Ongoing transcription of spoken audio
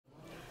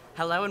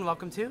Hello and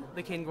welcome to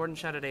the Kayden Gordon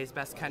Show, today's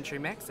best country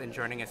mix, and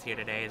joining us here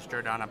today is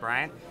Jordana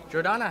Bryant.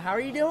 Jordana, how are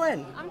you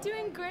doing? I'm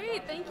doing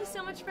great. Thank you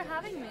so much for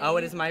having me. Oh,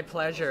 it is my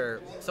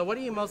pleasure. So what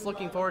are you most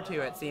looking forward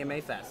to at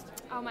CMA Fest?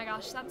 Oh my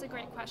gosh, that's a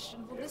great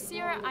question. Well, this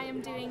year I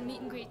am doing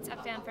meet and greets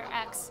at Fanfare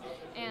X,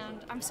 and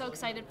I'm so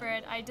excited for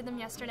it. I did them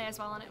yesterday as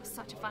well, and it was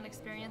such a fun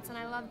experience, and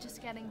I love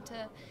just getting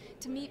to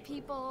meet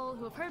people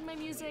who have heard my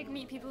music,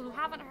 meet people who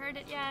haven't heard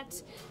it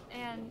yet,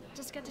 and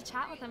just get to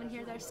chat with them and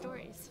hear their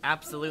stories.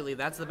 Absolutely,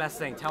 that's the best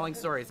thing, telling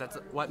stories. That's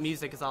what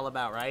music is all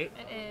about, right?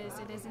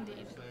 It is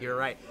indeed. You're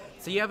right.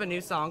 So you have a new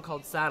song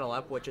called Saddle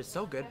Up, which is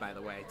so good, by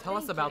the way. Tell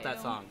us about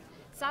that song.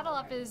 Saddle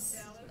Up is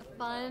a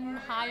fun,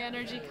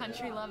 high-energy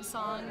country love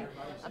song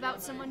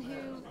about someone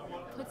who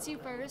puts you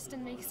first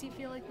and makes you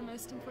feel like the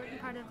most important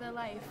part of their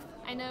life.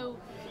 I know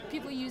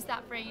people use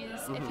that phrase,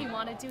 if he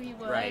wanted to, he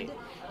would. Right.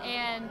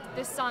 And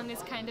this song is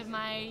kind of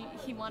my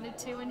he wanted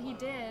to and he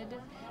did.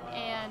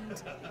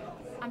 And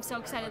I'm so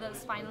excited that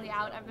it's finally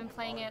out. I've been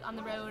playing it on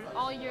the road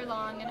all year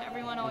long, and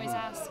everyone always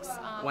asks,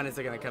 When is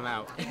it going to come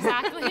out?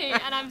 Exactly,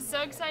 and I'm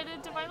so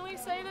excited to finally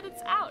say that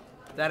it's out.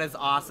 That is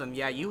awesome.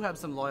 Yeah, you have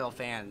some loyal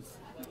fans.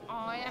 Oh,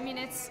 I mean,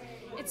 it's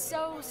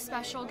so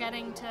special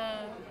getting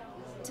to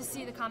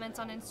see the comments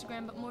on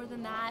Instagram, but more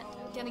than that,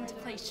 getting to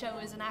play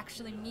shows and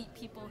actually meet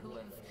people who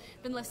have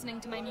been listening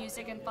to my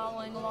music and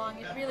following along.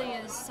 It really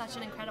is such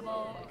an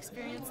incredible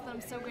experience that I'm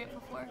so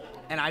grateful for.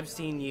 And I've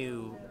seen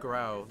you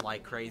grow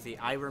like crazy.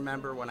 I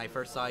remember when I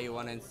first saw you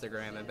on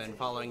Instagram and been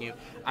following you.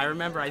 I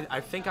remember, I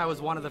think I was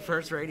one of the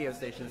first radio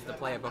stations to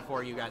play it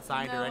before you got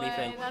signed or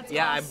anything. That's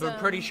yeah, awesome. I'm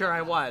pretty sure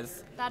I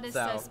was. That is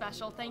so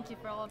special. Thank you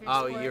for all of your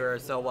Oh, support. you're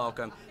so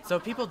welcome. So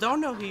if people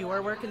don't know who you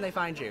are, where can they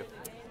find you?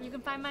 You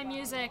can find my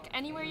music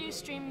anywhere you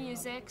stream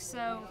music,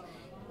 so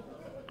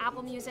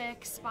Apple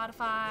Music,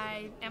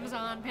 Spotify,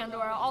 Amazon,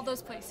 Pandora, all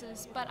those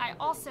places. But I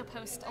also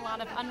post a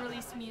lot of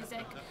unreleased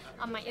music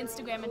on my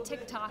Instagram and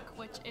TikTok,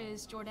 which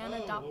is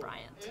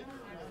Jordana.Bryant.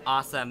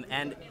 Awesome.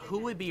 And who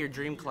would be your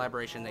dream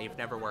collaboration that you've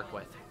never worked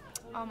with?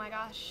 Oh my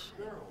gosh,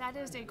 that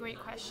is a great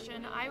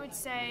question. I would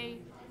say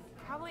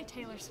probably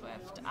Taylor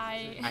Swift.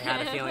 I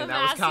had a feeling am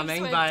that was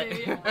coming,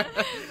 but yeah.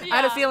 I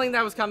had a feeling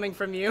that was coming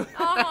from you.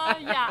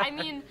 Yeah, I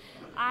mean,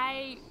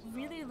 I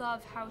really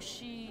love how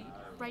she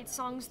writes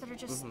songs that are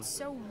just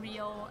so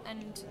real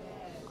and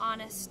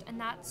honest,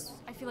 and that's,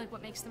 I feel like,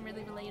 what makes them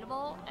really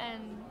relatable,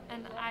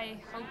 and I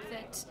hope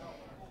that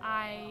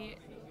I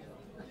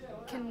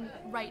can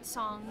write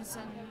songs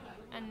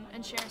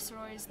and share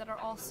stories that are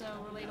also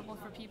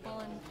relatable for people,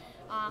 and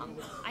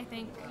I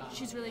think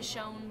she's really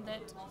shown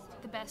that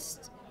the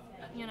best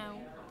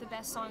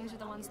songs are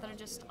the ones that are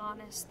just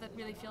honest, that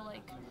really feel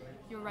like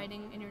you're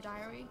writing in your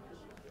diary.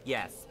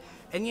 Yes.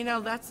 And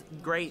that's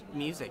great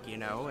music,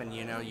 and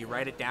you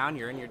write it down,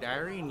 you're in your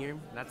diary, and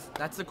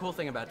that's the cool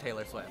thing about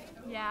Taylor Swift.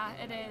 Yeah,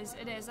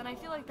 it is. And I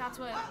feel like that's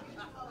what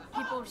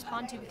people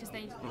respond to, because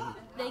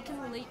they can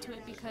relate to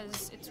it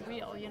because it's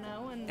real,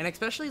 and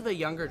especially the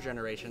younger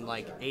generation,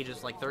 like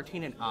ages like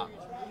 13 and up.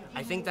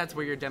 I think that's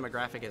where your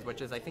demographic is,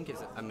 which I think is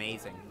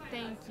amazing.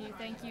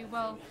 Thank you.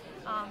 Well,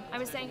 I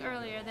was saying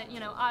earlier that,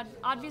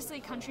 obviously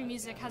country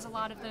music has a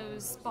lot of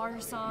those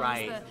bar songs,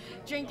 right, the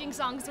drinking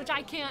songs, which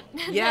I can't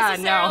yeah,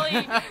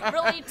 necessarily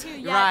relate to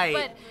yet, right,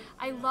 but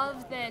I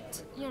love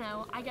that,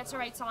 I get to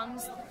write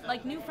songs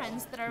like New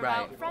Friends that are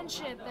about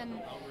friendship,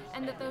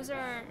 and that those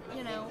are,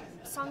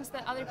 songs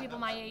that other people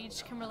my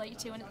age can relate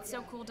to, and it's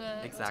so cool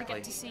to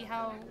get to see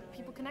how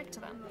people connect to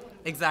them.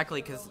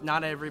 Exactly, because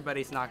not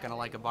everybody's not going to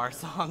like a bar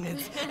song, and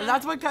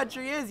that's what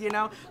country is,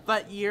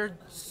 but your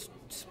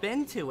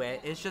spin to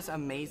it is just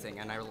amazing,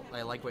 and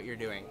I like what you're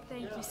doing.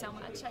 Thank you so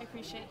much. I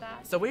appreciate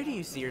that. So where do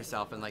you see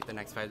yourself in like the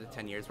next 5 to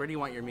 10 years? Where do you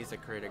want your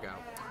music career to go?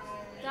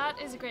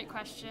 That is a great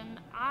question.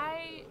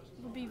 I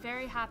would be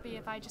very happy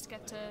if I just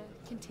get to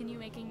continue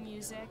making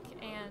music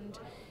and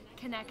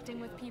connecting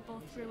with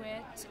people through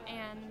it,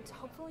 and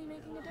hopefully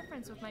making a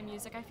difference with my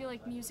music. I feel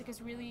like music is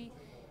really,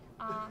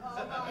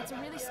 it's a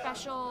really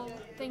special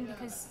thing,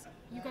 because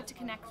you get to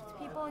connect with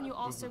people, and you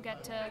also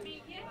get to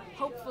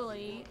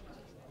hopefully,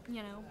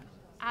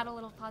 add a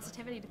little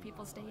positivity to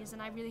people's days.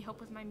 And I really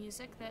hope with my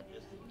music that,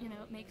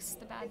 it makes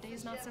the bad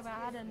days not so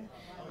bad, and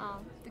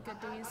the good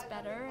days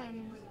better.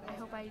 And I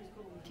hope I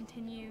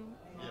continue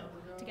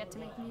to get to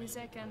make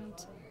music and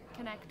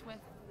connect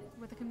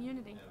with the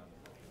community.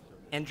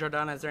 And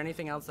Jordana, is there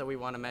anything else that we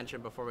want to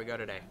mention before we go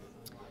today?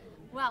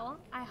 Well,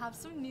 I have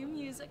some new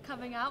music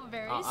coming out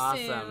very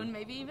soon,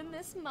 maybe even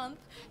this month,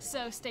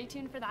 so stay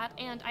tuned for that.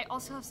 And I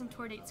also have some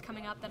tour dates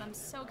coming up that I'm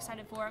so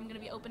excited for. I'm going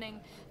to be opening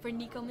for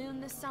Nico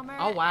Moon this summer.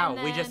 Oh,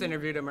 wow. We just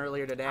interviewed him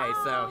earlier today,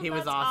 so he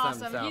was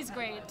awesome. So. He's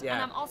great. Yeah.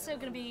 And I'm also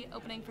going to be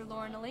opening for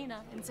Lauren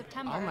Elena in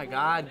September. Oh, my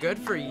God. Good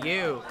for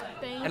you.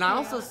 Thank you. And I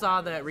also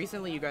saw that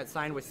recently you got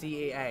signed with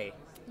CMA.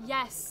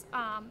 Yes,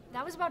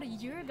 that was about a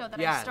year ago that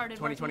I started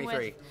 2023.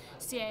 working with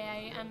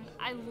CMA, and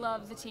I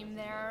love the team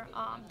there.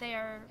 They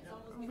are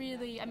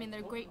really,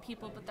 they're great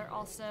people, but they're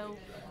also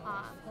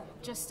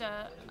just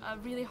a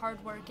really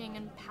hardworking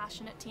and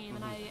passionate team,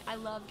 and I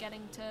love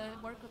getting to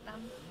work with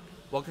them.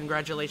 Well,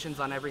 congratulations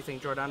on everything,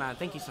 Jordana.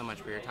 Thank you so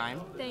much for your time.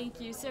 Thank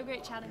you. So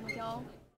great chatting with y'all.